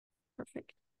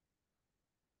Perfect.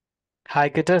 Hi,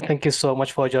 Gitte. Thank you so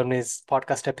much for joining this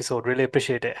podcast episode. Really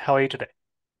appreciate it. How are you today?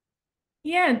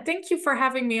 Yeah, thank you for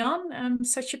having me on.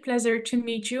 Such a pleasure to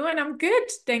meet you, and I'm good,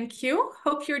 thank you.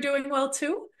 Hope you're doing well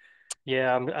too.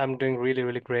 Yeah, I'm doing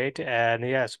really great, and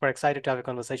yeah, super excited to have a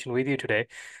conversation with you today.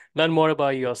 Learn more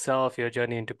about yourself, your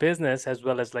journey into business, as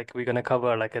well as like we're gonna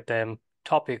cover like a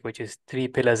topic which is three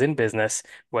pillars in business,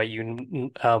 where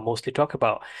you mostly talk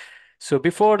about. So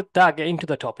before that, get into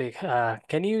the topic,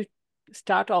 can you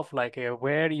start off like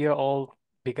where you all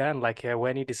began, like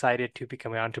when you decided to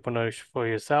become an entrepreneur for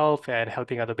yourself and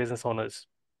helping other business owners?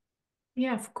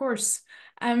 Yeah, of course.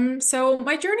 So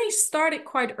my journey started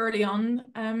quite early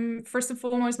on. First and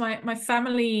foremost, my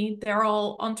family, they're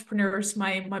all entrepreneurs.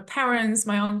 My parents,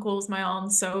 my uncles, my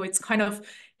aunts. So it's kind of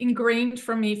ingrained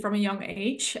from me from a young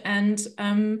age. And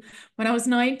when I was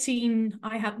 19,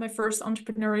 I had my first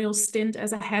entrepreneurial stint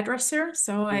as a hairdresser.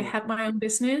 So I Mm, had my own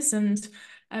business, and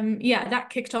yeah, that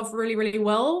kicked off really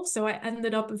well. So I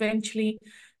ended up eventually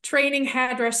training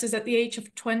hairdressers at the age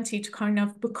of 20 to kind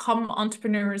of become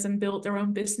entrepreneurs and build their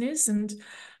own business. And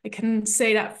I can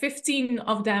say that 15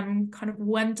 of them kind of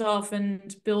went off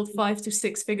and built 5 to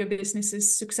 6 figure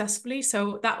businesses successfully.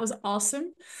 So that was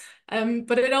awesome.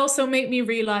 But it also made me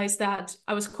realize that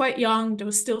I was quite young. There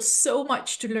was still so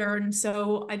much to learn.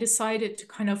 So I decided to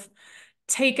kind of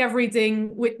take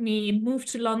everything with me, move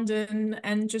to London,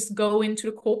 and just go into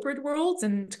the corporate world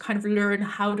and kind of learn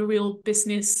how the real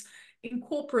business in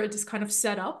corporate is kind of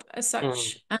set up as mm,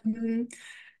 such.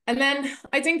 And then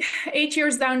I think 8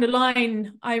 years down the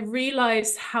line, I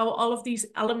realized how all of these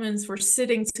elements were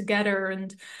sitting together,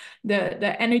 and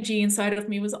the energy inside of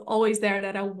me was always there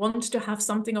that I wanted to have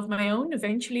something of my own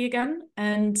eventually again.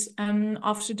 And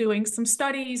after doing some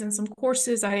studies and some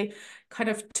courses, I kind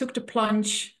of took the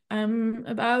plunge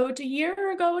about a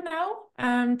year ago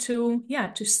now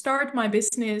to start my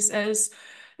business as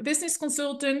a business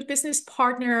consultant, business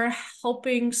partner,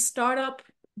 helping startup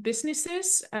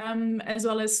businesses, as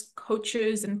well as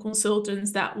coaches and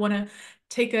consultants that want to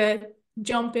take a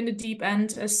jump in the deep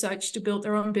end as such to build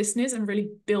their own business and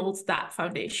really build that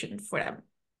foundation for them.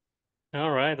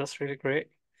 all right, that's really great.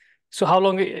 So how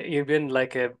long you been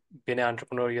like been an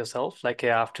entrepreneur yourself, like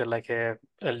after like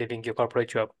leaving your corporate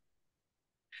job?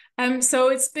 So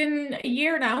it's been a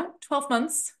year now, 12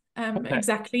 months, Okay.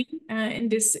 exactly, in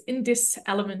this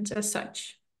element as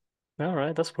such. All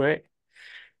right, that's great.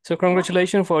 So Yeah.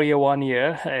 congratulations for your 1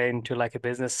 year into like a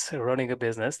business, running a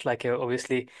business. Like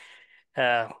obviously,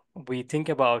 uh, we think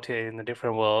about it in a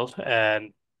different world,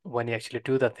 and when you actually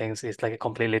do the things, it's like a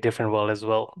completely different world as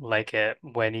well. Like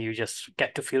when you just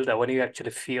get to feel that, when you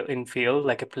actually feel in field,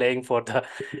 like playing for the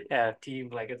team,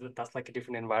 like that's like a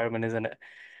different environment, isn't it?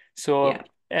 Yeah. So,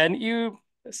 and you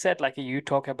said like you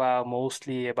talk about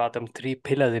mostly about them three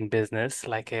pillars in business,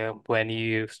 like when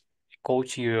you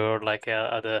coach your like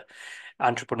other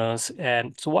entrepreneurs.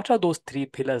 And so, what are those three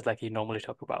pillars like you normally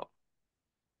talk about?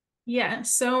 Yeah,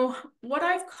 so what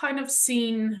I've kind of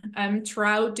seen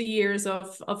throughout the years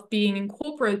of being in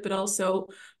corporate, but also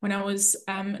when I was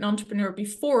an entrepreneur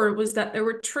before, was that there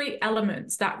were three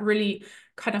elements that really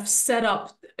kind of set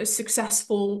up a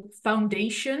successful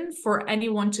foundation for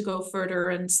anyone to go further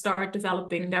and start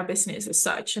developing their business as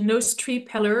such. And those three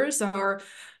pillars are,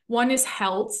 one is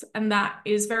health, and that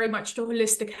is very much the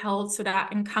holistic health. So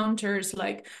that encounters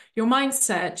like your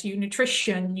mindset, your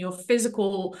nutrition, your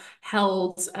physical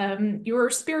health, your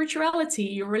spirituality,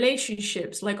 your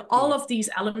relationships, like all Mm, of these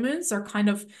elements are kind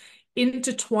of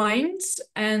intertwined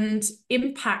and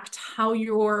impact how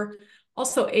you're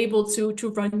also able to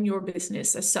run your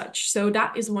business as such. So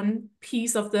that is one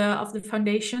piece of the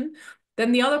foundation.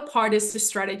 Then the other part is the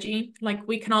strategy. Like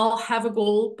we can all have a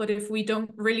goal, but if we don't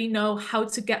really know how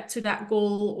to get to that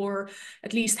goal, or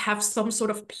at least have some sort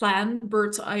of plan,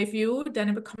 bird's eye view, then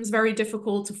it becomes very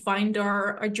difficult to find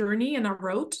our journey and our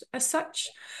road as such.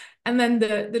 And then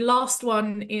the last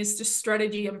one is the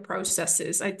strategy and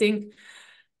processes. I think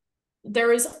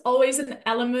there is always an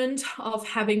element of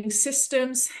having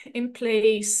systems in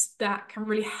place that can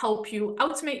really help you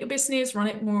automate your business, run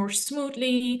it more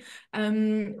smoothly,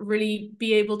 really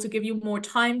be able to give you more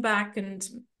time back and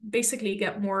basically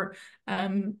get more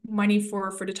money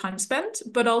for the time spent,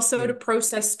 but also the mm.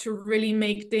 process to really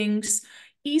make things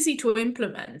easy to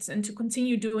implement and to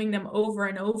continue doing them over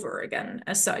and over again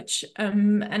as such.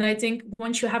 And I think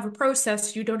once you have a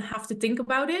process, you don't have to think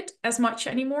about it as much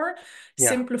anymore,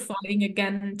 Yeah. simplifying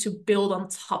again to build on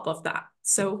top of that.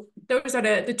 So those are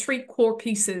the three core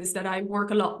pieces that I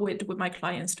work a lot with my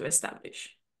clients to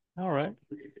establish. All right.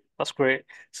 That's great.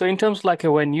 So in terms like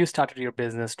when you started your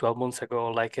business 12 months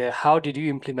ago, how did you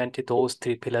implement those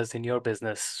three pillars in your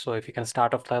business? So if you can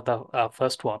start off like the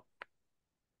first one.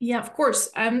 Yeah, of course.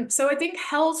 So I think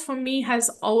health for me has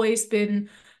always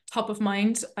been top of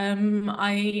mind.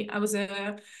 I was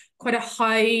a quite a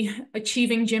high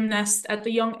achieving gymnast at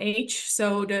the young age.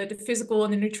 So the physical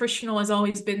and the nutritional has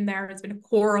always been there. It's been a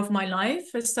core of my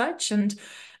life as such. And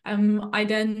I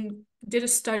then did a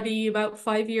study about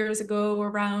 5 years ago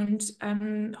around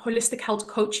holistic health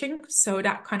coaching. So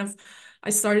that kind of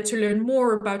I started to learn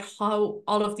more about how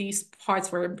all of these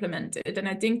parts were implemented. And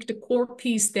I think the core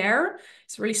piece there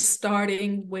is really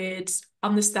starting with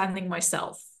understanding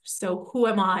myself. So who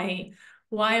am I?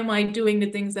 Why am I doing the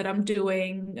things that I'm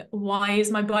doing? Why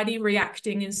is my body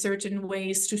reacting in certain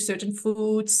ways to certain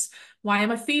foods? Why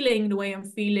am I feeling the way I'm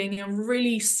feeling? And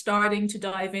really starting to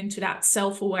dive into that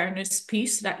self-awareness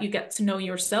piece so that you get to know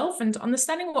yourself and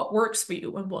understanding what works for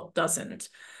you and what doesn't.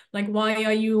 Like, why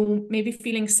are you maybe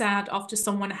feeling sad after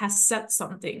someone has said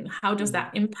something? How does Mhm.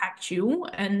 that impact you?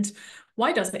 And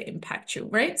why does it impact you,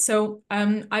 right? So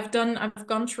I've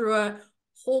gone through a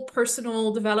whole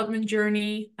personal development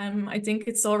journey. I think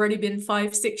it's already been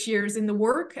 5, 6 years in the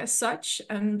work as such.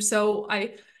 So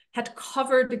I had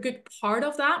covered a good part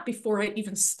of that before I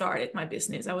even started my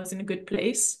business. I was in a good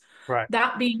place. Right.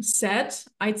 That being said,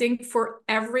 I think for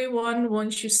everyone,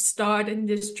 once you start in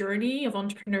this journey of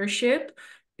entrepreneurship,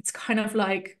 it's kind of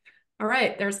like, all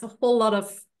right, there's a whole lot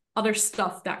of other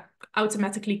stuff that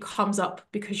automatically comes up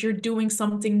because you're doing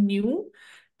something new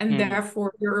and Mm.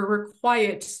 therefore you're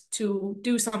required to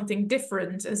do something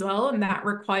different as well, and that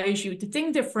requires you to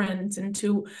think different and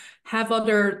to have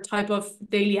other type of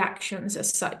daily actions as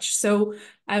such. So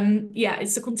yeah,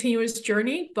 it's a continuous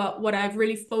journey, but what I've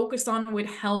really focused on with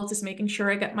health is making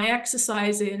sure I get my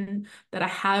exercise in, that I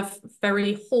have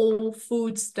very whole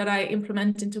foods that I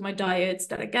implement into my diets,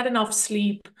 that I get enough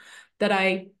sleep, that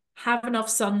I have enough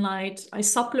sunlight, I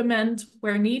supplement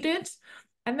where needed.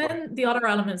 And Right. then the other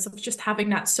elements of just having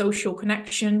that social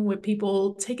connection with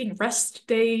people, taking rest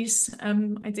days.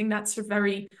 I think that's a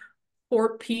very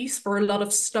core piece for a lot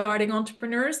of starting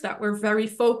entrepreneurs, that we're very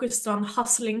focused on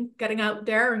hustling, getting out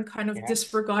there and kind of Yes.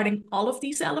 disregarding all of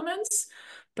these elements.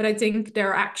 But I think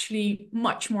they're actually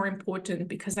much more important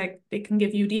because they can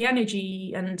give you the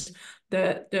energy, and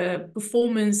the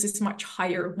performance is much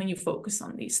higher when you focus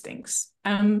on these things.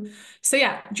 So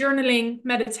yeah, journaling,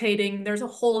 meditating, there's a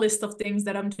whole list of things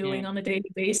that I'm doing Mm. on a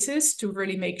daily basis to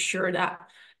really make sure that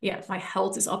yeah, my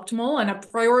health is optimal, and I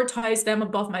prioritize them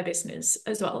above my business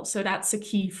as well. So that's a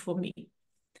key for me.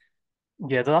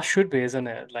 Yeah, that should be, isn't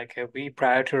it? We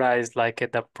prioritize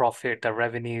the profit, the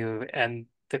revenue, and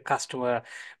the customer,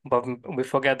 but we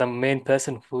forget the main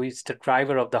person who is the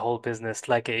driver of the whole business.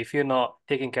 If you're not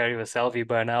taking care of yourself, you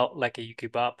burn out, you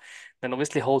give up, then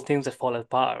obviously whole things that fall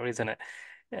apart, isn't it?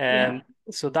 Yeah. And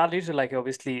so that leads to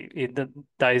obviously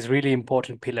that is really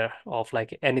important pillar of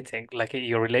anything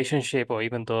your relationship, or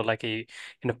even though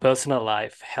in a personal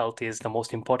life, health is the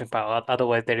most important part.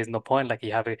 Otherwise there is no point.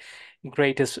 You have a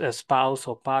greatest spouse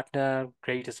or partner,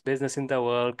 greatest business in the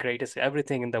world, greatest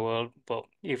everything in the world, but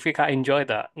if you can't enjoy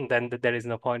that, then there is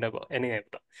no point about any of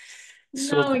that.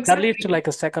 So No, that leads to exactly.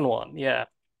 a second one. Yeah,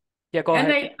 yeah, go And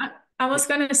ahead. I was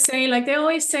gonna say, like they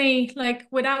always say, like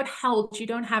without health, you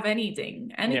don't have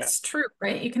anything. And Yeah. it's true,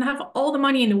 right? You can have all the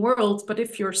money in the world, but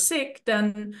if you're sick,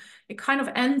 then it kind of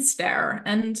ends there.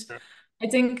 And Sure. I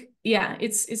think, yeah,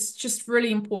 it's just really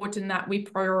important that we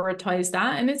prioritize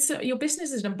that. And it's your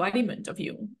business is an embodiment of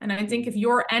you. And I think Mm. if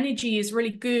your energy is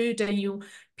really good and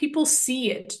people see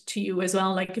it to you as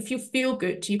well, like if you feel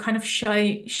good, you kind of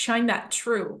shine that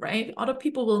through, right? Other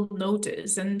people will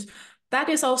notice. And that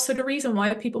is also the reason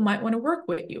why people might want to work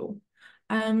with you.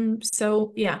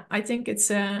 So yeah, I think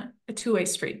it's a two-way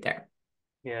street there.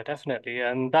 Yeah, definitely.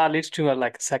 And that leads to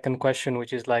a second question,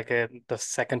 which is the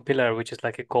second pillar, which is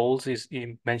a goals is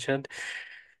you mentioned.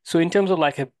 So in terms of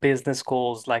a business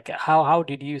goals, how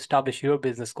did you establish your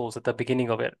business goals at the beginning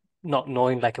of it, not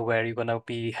knowing where you're gonna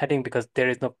be heading, because there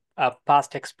is no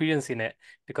past experience in it,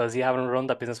 because you haven't run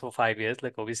the business for 5 years.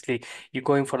 Obviously you're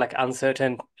going for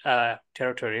uncertain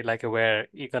territory, where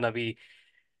you're gonna be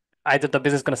either the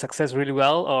business gonna success really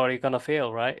well or you're gonna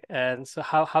fail, right? And so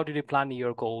how did you plan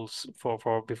your goals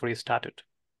for before you started?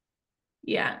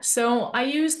 Yeah, so I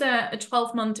used a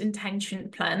 12-month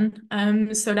intention plan.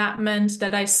 So that meant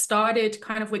that I started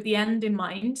kind of with the end in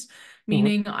mind, Hmm.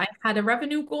 meaning I had a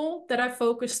revenue goal that I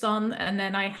focused on, and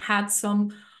then I had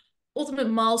some ultimate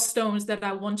milestones that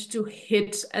I wanted to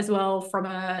hit as well from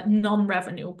a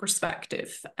non-revenue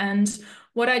perspective. And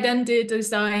what I then did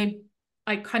is I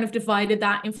I kind of divided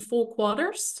that in 4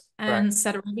 quarters Right. and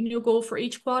set a revenue goal for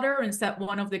each quarter and set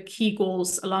one of the key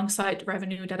goals alongside the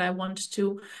revenue that I want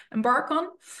to embark on.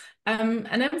 And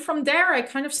then from there, I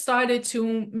kind of started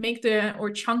to make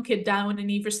or chunk it down in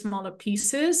even smaller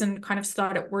pieces and kind of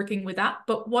started working with that.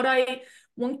 But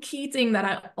one key thing that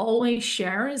I always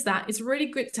share is that it's really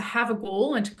good to have a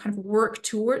goal and to kind of work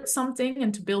towards something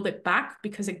and to build it back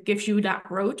because it gives you that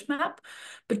roadmap,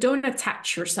 but don't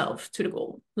attach yourself to the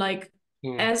goal. Like,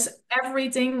 Mm. as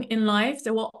everything in life,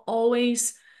 there will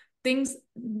always be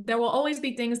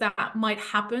things that might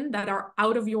happen that are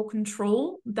out of your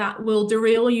control that will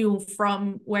derail you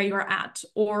from where you're at.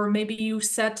 Or maybe you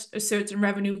set a certain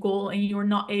revenue goal and you're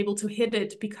not able to hit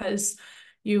it because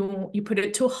you put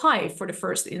it too high for the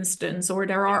first instance, or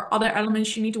there Yeah. are other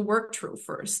elements you need to work through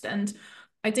first. And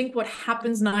I think what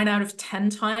happens 9 out of 10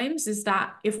 times is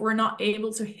that if we're not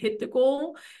able to hit the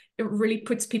goal, it really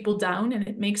puts people down and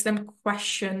it makes them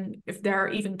question if they're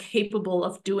even capable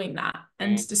of doing that.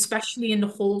 And Mm. especially in the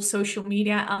whole social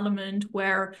media element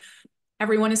where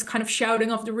everyone is kind of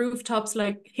shouting off the rooftops,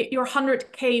 like, hit your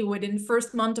 100K within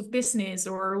first month of business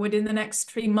or within the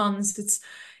next 3 months. It's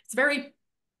very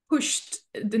pushed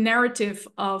the narrative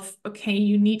of, okay,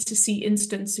 you need to see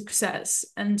instant success.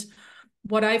 And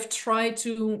what I've tried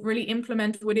to really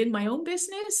implement within my own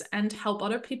business and help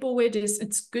other people with is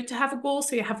it's good to have a goal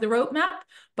so you have the roadmap,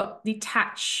 but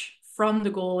detach from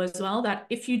the goal as well. That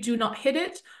if you do not hit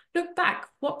it, look back.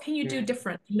 What can you do Mm.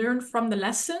 different? Learn from the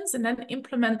lessons and then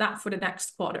implement that for the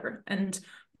next quarter and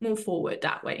move forward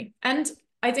that way. And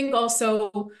I think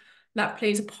also that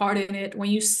plays a part in it. When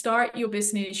you start your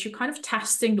business, you're kind of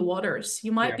testing the waters.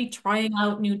 You might Yeah. be trying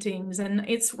out new things, and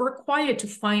it's required to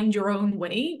find your own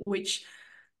way, which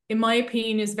in my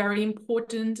opinion is very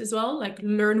important as well. Like,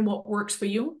 learn what works for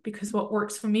you, because what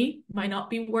works for me might not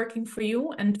be working for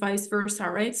you, and vice versa,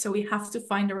 right? So we have to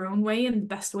find our own way, and the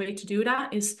best way to do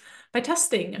that is by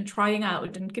testing and trying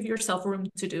out, and give yourself room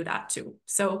to do that too.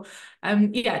 So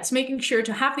yeah, it's making sure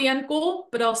to have the end goal,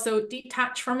 but also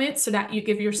detach from it so that you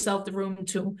give yourself the room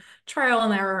to trial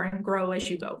and error and grow as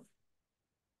you go.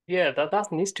 Yeah,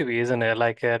 that needs to be, isn't it?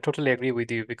 Like, totally agree with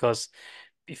you because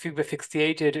if you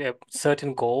fixated a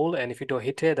certain goal and if you don't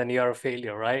hit it, then you are a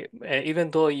failure, right?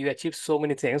 Even though you achieve so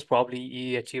many things, probably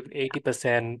you achieved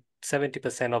 80%,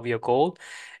 70% of your goal.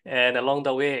 And along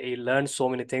the way, you learn so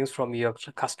many things from your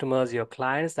customers, your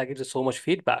clients, that gives you so much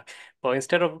feedback. But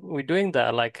instead of we doing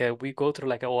that, like we go through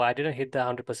like, oh, I didn't hit the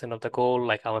 100% of the goal,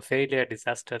 like I'm a failure,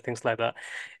 disaster, things like that.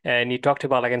 And you talked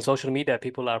about like in social media,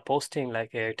 people are posting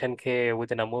like a 10K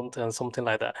within a month and something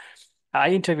like that.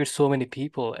 I interviewed so many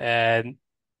people and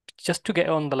just to get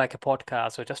on the like a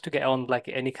podcast or just to get on like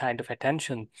any kind of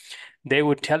attention, they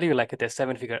would tell you like they're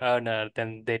seven-figure earner,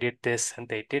 then they did this and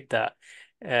they did that.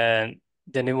 And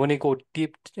then when you go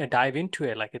deep dive into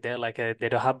it, like they're like they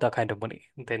don't have that kind of money.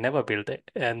 They never build it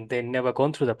and they never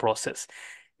gone through the process.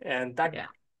 And that Yeah.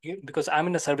 because I'm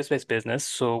in a service-based business,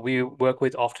 so we work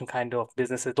with often kind of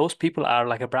businesses. Those people are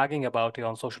like bragging about it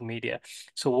on social media.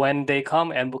 So when they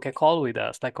come and book a call with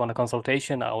us, like on a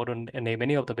consultation, I wouldn't name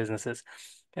any of the businesses,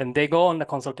 and they go on the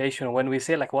consultation. When we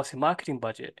say like, what's your marketing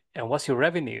budget and what's your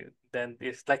revenue, then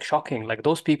it's like shocking. Like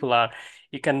those people are,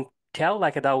 you can tell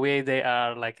like that way they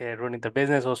are like running the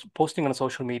business or posting on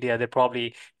social media. They're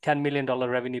probably $10 million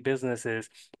revenue businesses,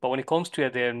 but when it comes to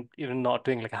it, they're even not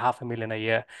doing like a 500,000 a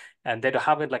year, and they don't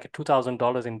have it like a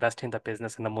 $2,000 invest in the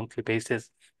business on a monthly basis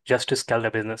just to scale the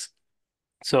business.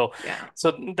 So, Yeah.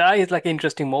 so that is like an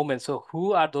interesting moment. So,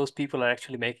 who are those people are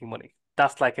actually making money?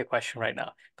 That's like a question right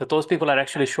now. Because those people are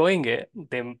actually showing it.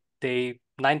 They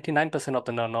 99% of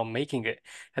them are not making it.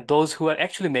 And those who are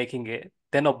actually making it,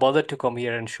 they're not bothered to come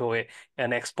here and show it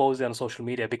and expose it on social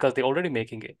media because they're already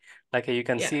making it. Like you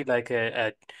can Yeah. see like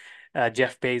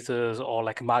Jeff Bezos or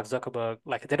like Mark Zuckerberg,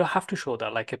 like they don't have to show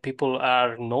that. Like people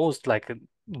are knows like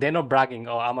they're not bragging,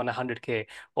 oh, I'm on 100K,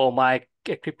 or my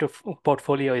crypto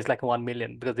portfolio is like 1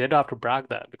 million, because they don't have to brag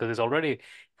that because it's already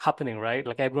happening, right?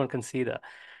 Like everyone can see that.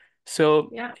 So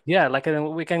Yeah. yeah, like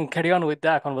we can carry on with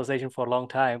that conversation for a long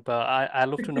time, but I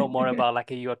love to know more about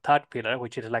like your third pillar,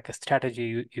 which is like a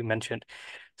strategy you mentioned.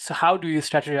 So how do you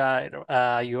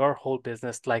strategize your whole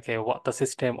business, like what the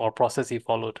system or process you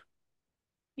followed?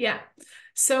 Yeah.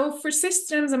 So for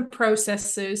systems and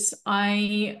processes,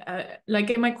 I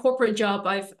like in my corporate job,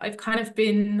 I've kind of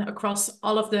been across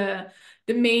all of the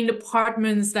the main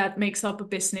departments that makes up a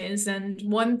business. And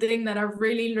one thing that I've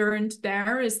really learned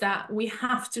there is that we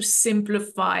have to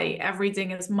simplify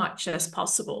everything as much as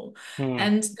possible.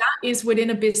 And that is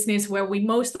within a business where we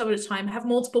most of the time have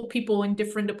multiple people in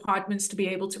different departments to be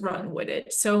able to run with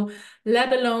it. So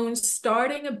let alone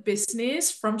starting a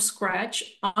business from scratch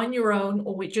on your own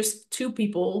or with just two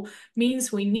people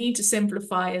means we need to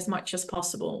simplify as much as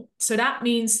possible. So that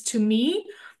means, to me,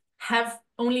 have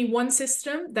only one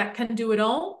system that can do it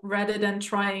all rather than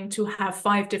trying to have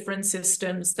 5 different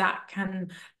systems that can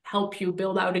help you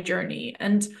build out a journey.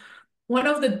 And one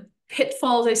of the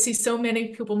pitfalls I see so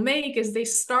many people make is they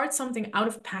start something out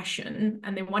of passion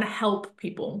and they want to help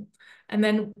people. And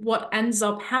then what ends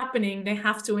up happening, they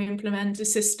have to implement a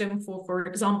system for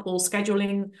example,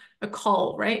 scheduling a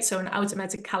call, right? So an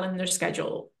automatic calendar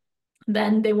schedule.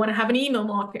 Then they want to have an email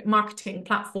marketing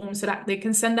platform so that they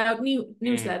can send out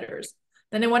newsletters.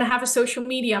 Then they want to have a social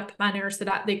media planner so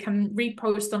that they can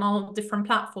repost on all different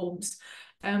platforms.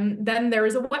 Then there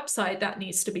is a website that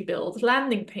needs to be built,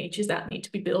 landing pages that need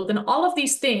to be built. And all of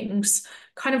these things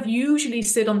kind of usually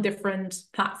sit on different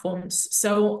platforms.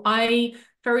 So I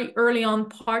very early on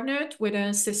partnered with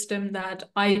a system that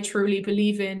I truly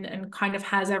believe in and kind of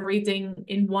has everything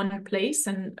in one place.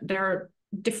 And there are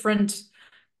different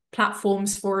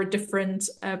platforms for different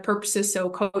purposes. So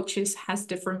Coaches has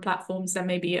different platforms than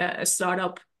maybe a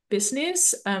startup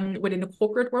business within the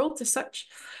corporate world as such.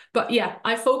 But yeah,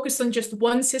 I focus on just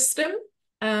one system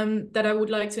that I would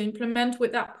like to implement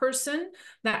with that person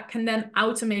that can then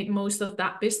automate most of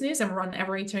that business and run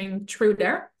everything through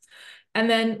there. And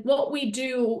then what we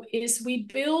do is we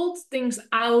build things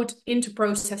out into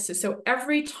processes. So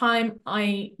every time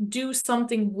I do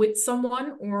something with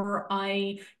someone or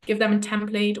I give them a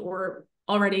template or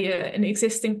already an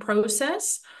existing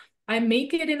process, I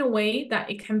make it in a way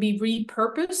that it can be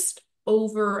repurposed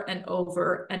over and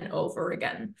over and over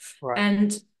again. Right.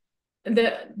 And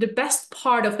the best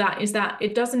part of that is that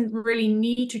it doesn't really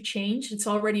need to change. It's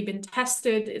already been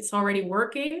tested. It's already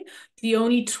working. The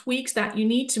only tweaks that you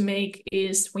need to make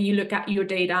is when you look at your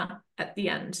data at the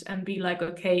end and be like,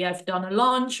 okay, I've done a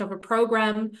launch of a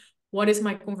program. What is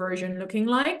my conversion looking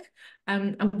like?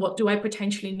 And what do I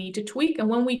potentially need to tweak? And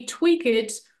when we tweak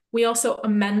it, we also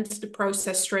amend the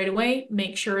process straight away,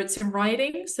 make sure it's in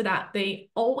writing so that they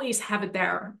always have it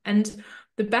there. And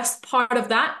the best part of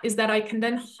that is that I can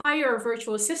then hire a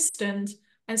virtual assistant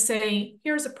and say,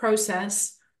 here's a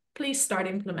process, please start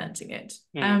implementing it.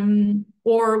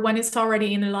 Or when it's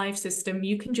already in a live system,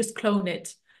 you can just clone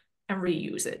it and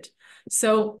reuse it.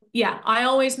 So yeah, I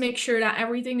always make sure that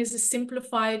everything is as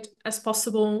simplified as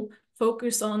possible,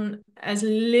 focus on as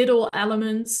little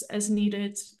elements as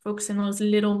needed, focusing on as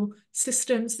little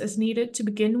systems as needed to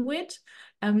begin with,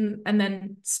 and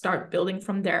then start building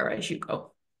from there as you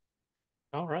go.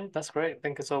 All right, that's great.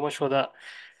 Thank you so much for that.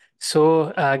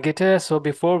 So, Gitte, so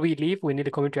before we leave, we need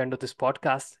to come to the end of this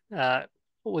podcast.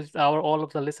 With all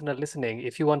of the listener listening,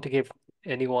 if you want to give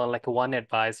anyone like one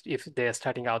advice, if they're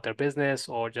starting out their business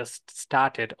or just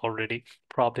started already,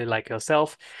 probably like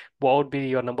yourself, what would be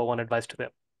your number one advice to them?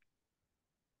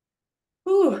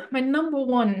 Ooh, my number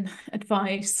one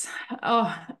advice.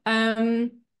 Oh, I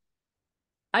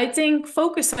think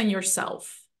focus on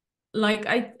yourself.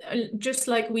 Just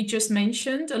like we just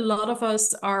mentioned, a lot of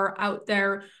us are out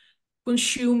there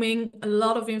consuming a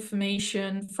lot of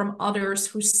information from others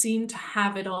who seem to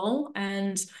have it all.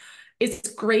 And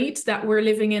it's great that we're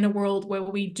living in a world where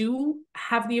we do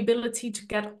have the ability to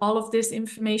get all of this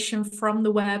information from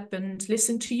the web and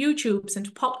listen to YouTubes and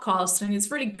to podcasts. And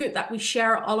it's really good that we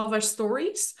share all of our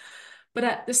stories. But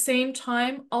at the same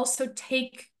time, also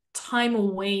take time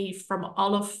away from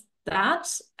all of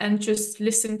that and just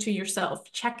listen to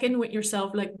yourself. Check in with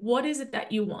yourself. Like, what is it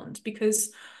that you want?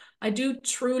 Because I do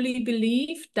truly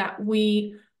believe that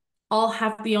we all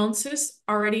have the answers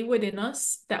already within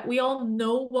us, that we all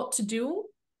know what to do,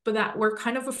 but that we're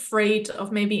kind of afraid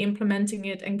of maybe implementing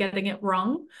it and getting it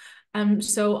wrong.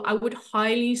 So I would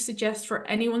highly suggest for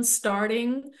anyone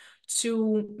starting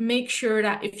to make sure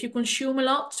that if you consume a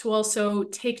lot, to also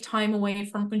take time away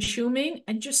from consuming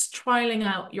and just trialing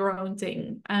out your own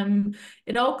thing.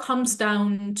 It all comes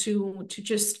down to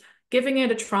just giving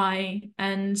it a try.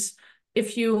 And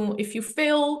if you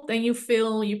fail, then you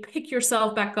fail, you pick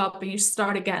yourself back up and you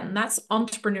start again. That's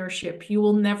entrepreneurship. You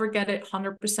will never get it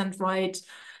 100% right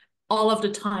all of the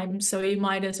time. So you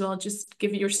might as well just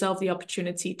give yourself the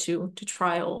opportunity to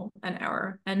trial and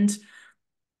error. And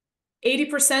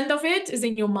 80% of it is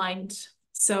in your mind.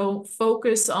 So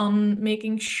focus on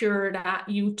making sure that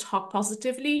you talk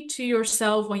positively to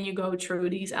yourself when you go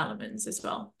through these elements as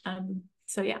well.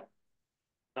 So yeah.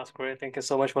 That's great. Thank you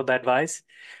so much for the advice.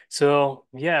 So,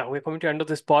 yeah, we're coming to the end of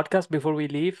this podcast. Before we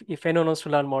leave, if anyone wants to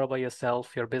learn more about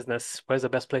yourself, your business, where's the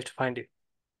best place to find you?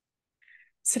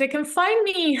 So they can find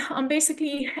me on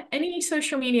basically any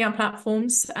social media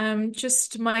platforms.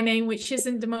 Just my name, which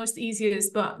isn't the most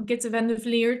easiest, but Gitte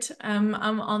Vliert.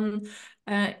 I'm on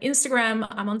Instagram.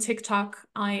 I'm on TikTok.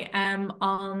 I am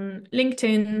on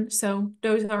LinkedIn. So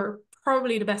those are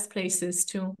probably the best places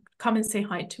to come and say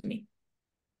hi to me.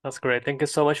 That's great. Thank you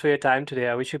so much for your time today.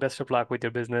 I wish you best of luck with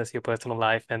your business, your personal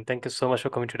life, and thank you so much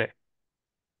for coming today.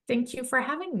 Thank you for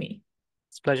having me.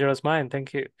 It's a pleasure was mine.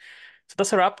 Thank you. So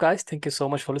that's a wrap, guys. Thank you so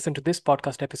much for listening to this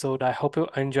podcast episode. I hope you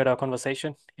enjoyed our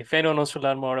conversation. If anyone wants to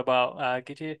learn more about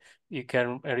Gitte, you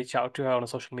can reach out to her on a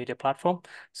social media platform.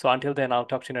 So until then, I'll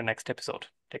talk to you in the next episode.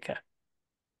 Take care.